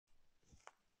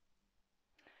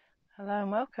Hello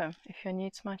and welcome. If you're new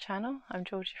to my channel, I'm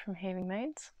Georgie from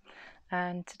Remedies,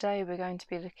 and today we're going to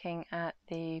be looking at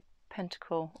the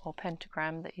pentacle or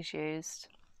pentagram that is used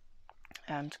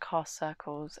to cast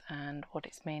circles and what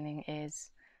its meaning is.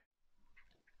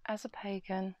 As a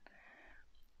pagan,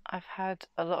 I've had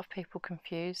a lot of people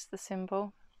confuse the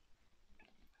symbol,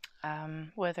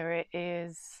 whether it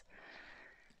is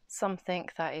something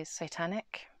that is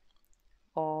satanic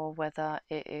or whether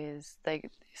it is,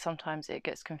 sometimes it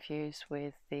gets confused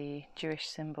with the Jewish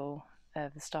symbol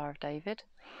of the Star of David.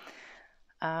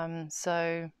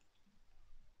 So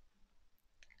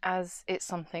as it's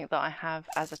something that I have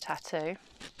as a tattoo,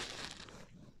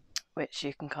 which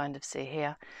you can kind of see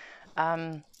here,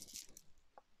 I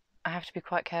have to be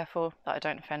quite careful that I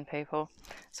don't offend people.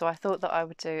 So I thought that I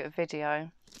would do a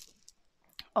video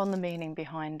on the meaning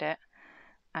behind it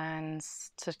and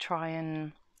to try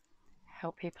and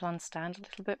help people understand a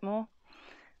little bit more,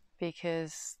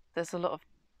 because there's a lot of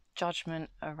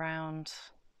judgment around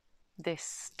this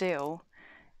still,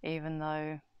 even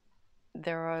though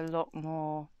there are a lot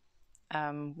more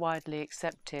widely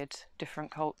accepted different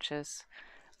cultures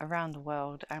around the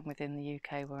world and within the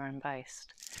UK where I'm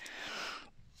based.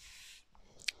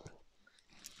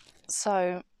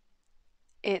 So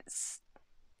it's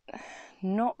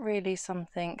not really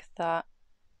something that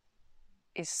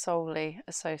is solely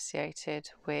associated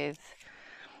with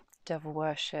devil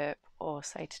worship or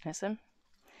Satanism.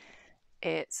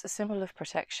 It's a symbol of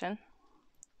protection,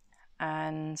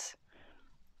 and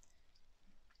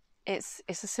it's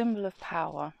a symbol of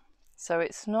power. So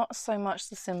it's not so much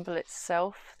the symbol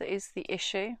itself that is the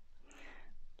issue,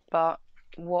 but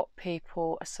what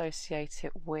people associate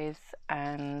it with,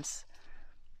 and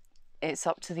it's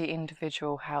up to the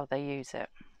individual how they use it.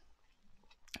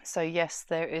 So yes,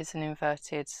 there is an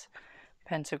inverted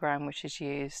pentagram which is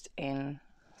used in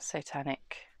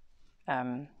satanic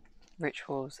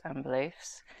rituals and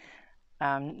beliefs.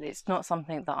 It's not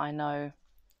something that I know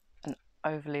an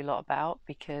overly lot about,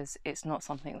 because it's not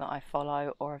something that I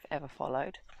follow or have ever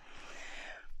followed.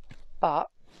 But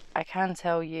I can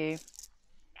tell you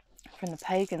from the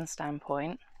pagan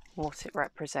standpoint what it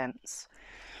represents.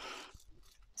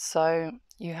 So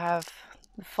you have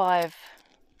the 5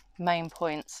 main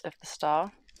points of the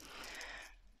star.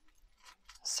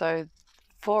 So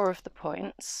 4 of the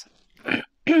points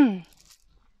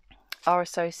are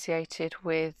associated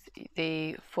with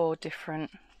the 4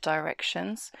 different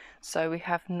directions. So we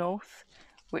have north,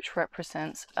 which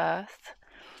represents earth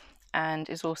and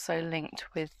is also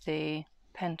linked with the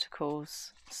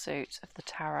pentacles suit of the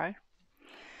tarot.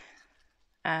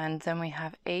 And then we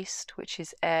have east, which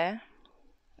is air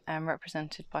and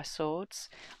represented by swords.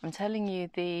 I'm telling you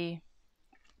the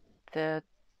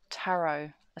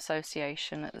tarot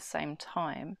association at the same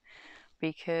time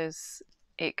because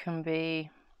it can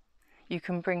be, you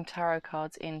can bring tarot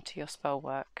cards into your spell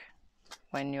work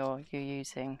when you're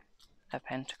using a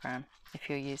pentagram, if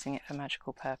you're using it for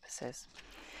magical purposes.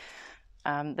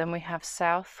 Then we have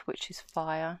south, which is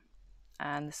fire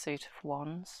and the suit of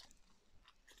wands.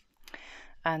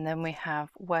 And then we have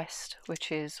west,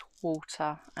 which is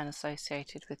water and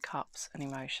associated with cups and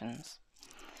emotions.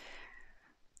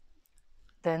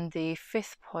 Then the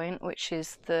 5th point, which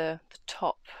is the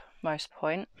topmost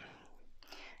point,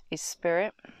 is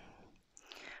spirit.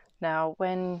 Now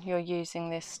when you're using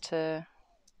this to,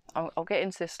 I'll get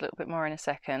into this a little bit more in a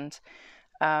second,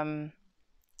 but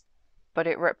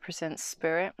it represents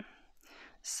spirit.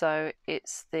 So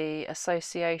it's the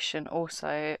association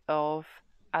also of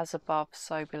as above,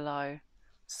 so below,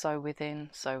 so within,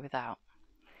 so without.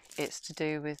 It's to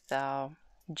do with our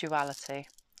duality.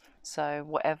 So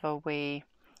whatever we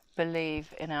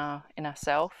believe in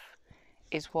ourself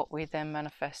is what we then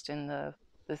manifest in the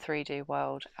 3D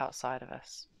world outside of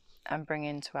us and bring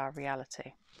into our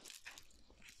reality,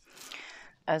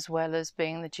 as well as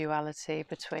being the duality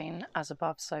between as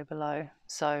above, so below.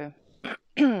 So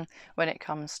when it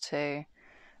comes to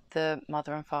the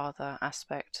mother and father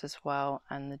aspect as well,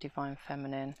 and the divine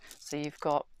feminine, so you've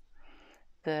got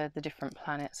the different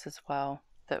planets as well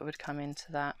that would come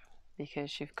into that,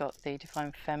 because you've got the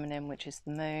divine feminine, which is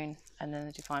the moon, and then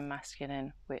the divine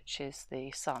masculine, which is the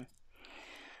sun.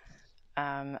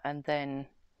 And then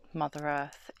Mother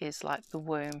Earth is like the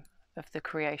womb of the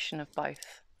creation of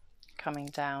both, coming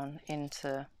down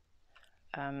into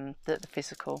the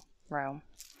physical realm.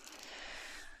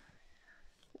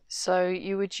 So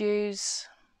you would use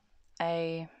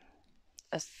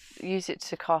use it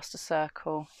to cast a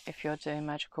circle if you're doing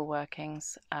magical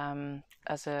workings,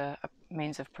 as a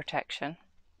means of protection.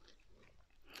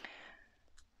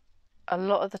 A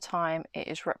lot of the time it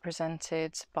is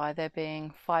represented by there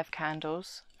being 5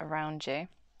 candles around you,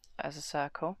 as a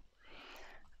circle.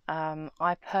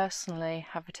 I personally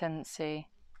have a tendency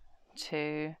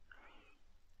to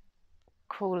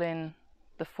call in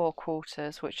the 4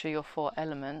 quarters, which are your 4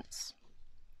 elements,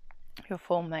 your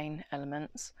 4 main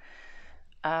elements,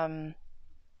 at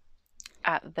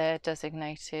their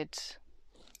designated,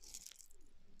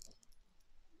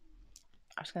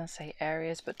 I was going to say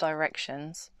areas, but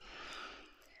directions.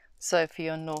 So for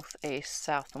your north, east,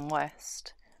 south and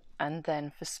west, and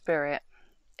then for spirit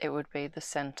it would be the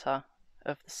centre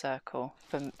of the circle,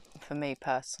 for me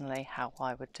personally, how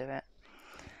I would do it.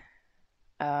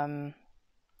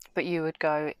 But you would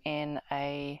go in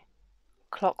a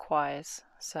clockwise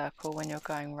circle when you're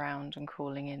going round and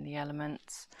calling in the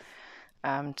elements,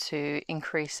 to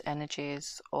increase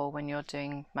energies, or when you're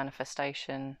doing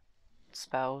manifestation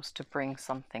spells to bring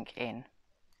something in.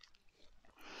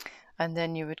 And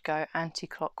then you would go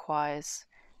anti-clockwise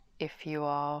if you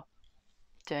are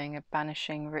doing a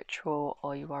banishing ritual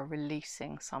or you are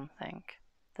releasing something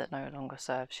that no longer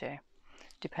serves you,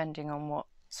 depending on what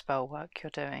spell work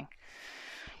you're doing.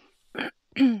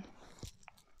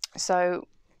 So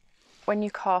when you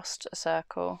cast a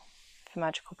circle for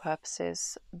magical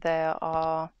purposes, there's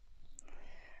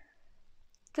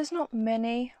not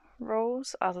many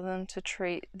rules other than to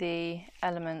treat the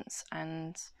elements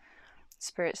and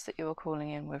spirits that you are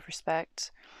calling in with respect,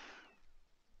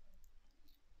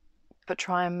 but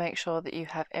try and make sure that you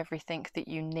have everything that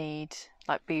you need,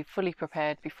 like be fully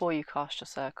prepared before you cast your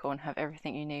circle and have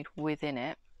everything you need within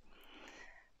it,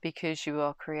 because you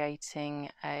are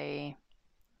creating a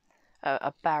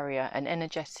barrier, an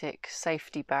energetic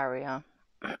safety barrier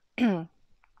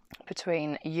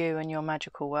between you and your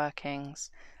magical workings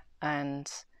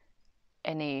and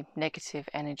any negative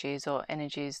energies or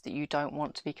energies that you don't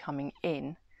want to be coming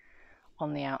in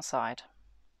on the outside,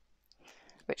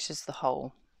 which is the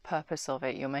whole purpose of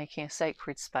it. You're making a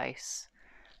sacred space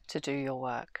to do your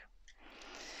work.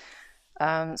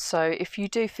 So if you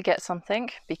do forget something,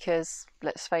 because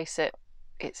let's face it,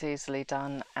 it's easily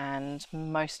done and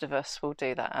most of us will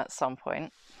do that at some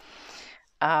point,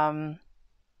 then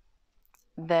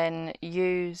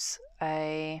you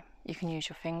can use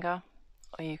your finger,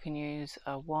 or you can use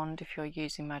a wand if you're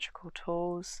using magical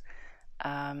tools,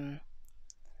 and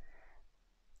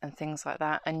things like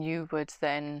that, and you would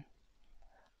then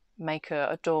make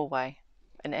a doorway,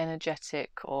 an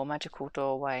energetic or magical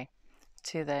doorway,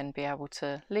 to then be able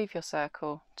to leave your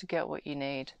circle to get what you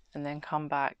need and then come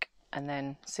back and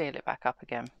then seal it back up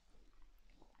again.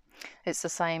 It's the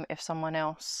same if someone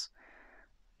else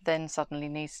then suddenly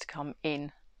needs to come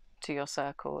in to your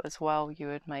circle as well. You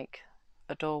would make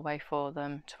a doorway for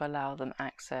them to allow them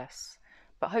access,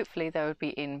 but hopefully they would be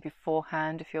in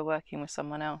beforehand if you're working with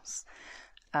someone else,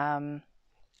 but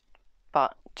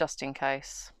just in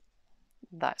case,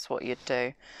 that's what you'd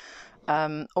do.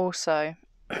 Also,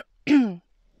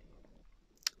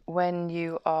 when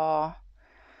you are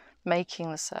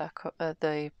making the circle,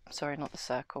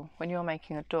 when you're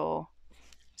making a door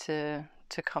to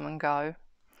come and go,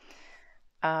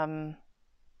 I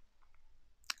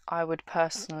would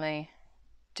personally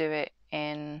do it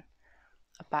in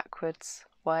a backwards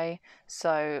way.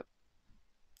 So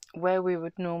where we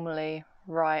would normally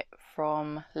write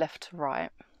from left to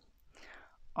right,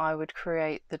 I would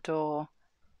create the door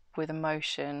with a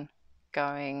motion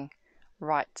going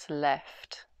right to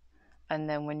left, and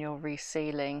then when you're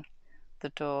resealing the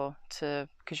door,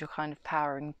 because you're kind of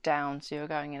powering down, so you're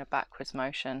going in a backwards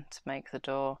motion to make the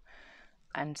door,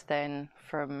 and then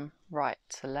from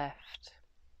left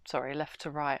to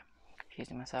right,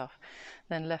 confusing myself,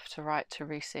 then left to right to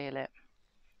reseal it,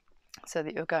 so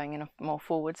that you're going in a more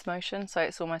forwards motion. So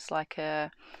it's almost like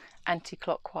a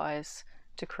anti-clockwise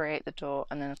to create the door,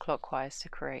 and then a clockwise to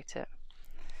create it,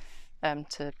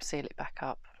 to seal it back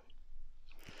up.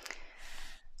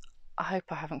 I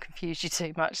hope I haven't confused you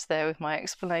too much there with my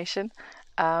explanation.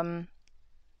 But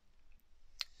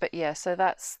yeah, so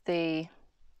that's the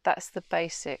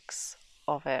basics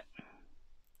of it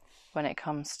when it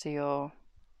comes to your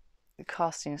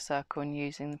casting a circle and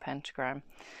using the pentagram.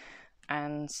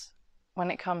 And when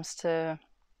it comes to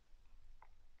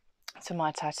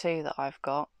my tattoo that I've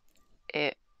got,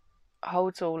 it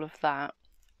holds all of that,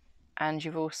 and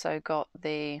you've also got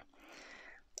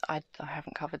I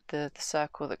haven't covered the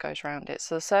circle that goes around it.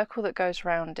 So the circle that goes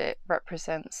around it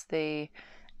represents the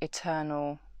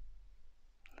eternal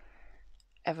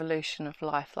evolution of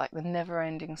life, like the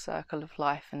never-ending circle of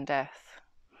life and death,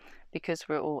 because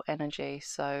we're all energy,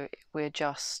 so we're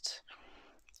just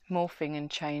morphing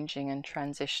and changing and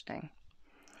transitioning,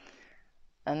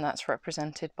 and that's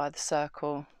represented by the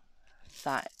circle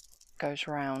that goes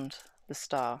around the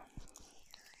star.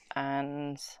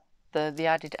 And the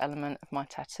added element of my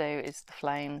tattoo is the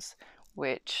flames,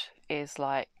 which is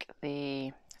like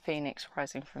the phoenix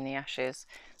rising from the ashes.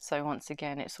 So once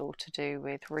again, it's all to do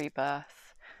with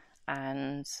rebirth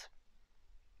and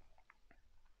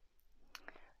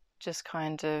just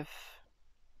kind of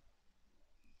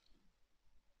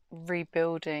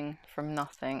rebuilding from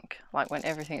nothing, like when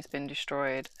everything's been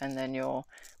destroyed, and then you're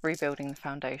rebuilding the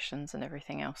foundations and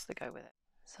everything else that go with it.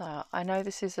 So I know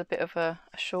this is a bit of a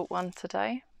short one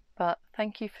today, but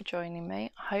thank you for joining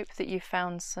me. I hope that you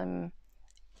found some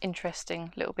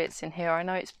interesting little bits in here. I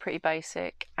know it's pretty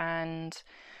basic, and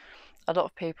a lot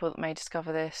of people that may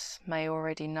discover this may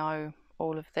already know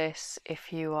all of this.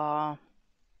 If you're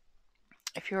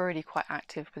already quite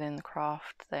active within the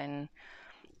craft, then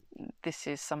this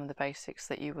is some of the basics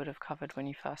that you would have covered when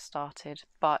you first started.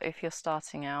 But if you're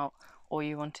starting out, or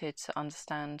you wanted to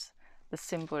understand the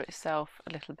symbol itself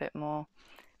a little bit more,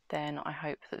 then I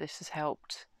hope that this has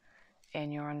helped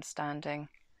in your understanding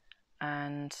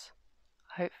and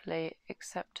hopefully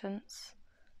acceptance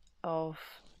of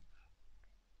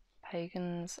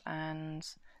pagans, and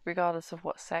regardless of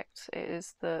what sect it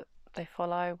is that they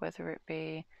follow, whether it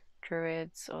be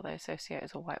druids or they associate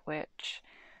as a white witch,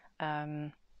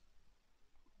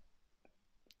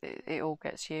 it all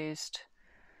gets used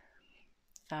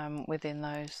within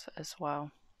those as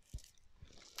well.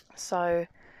 So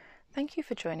thank you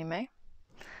for joining me,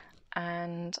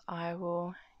 and I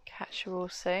will catch you all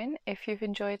soon. If you've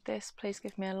enjoyed this, please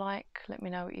give me a like, let me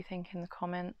know what you think in the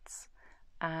comments,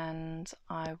 and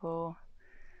I will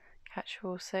catch you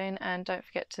all soon. And don't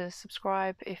forget to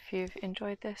subscribe if you've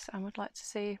enjoyed this and would like to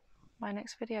see my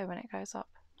next video when it goes up.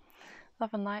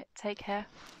 Love and light, take care,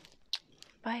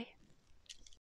 bye.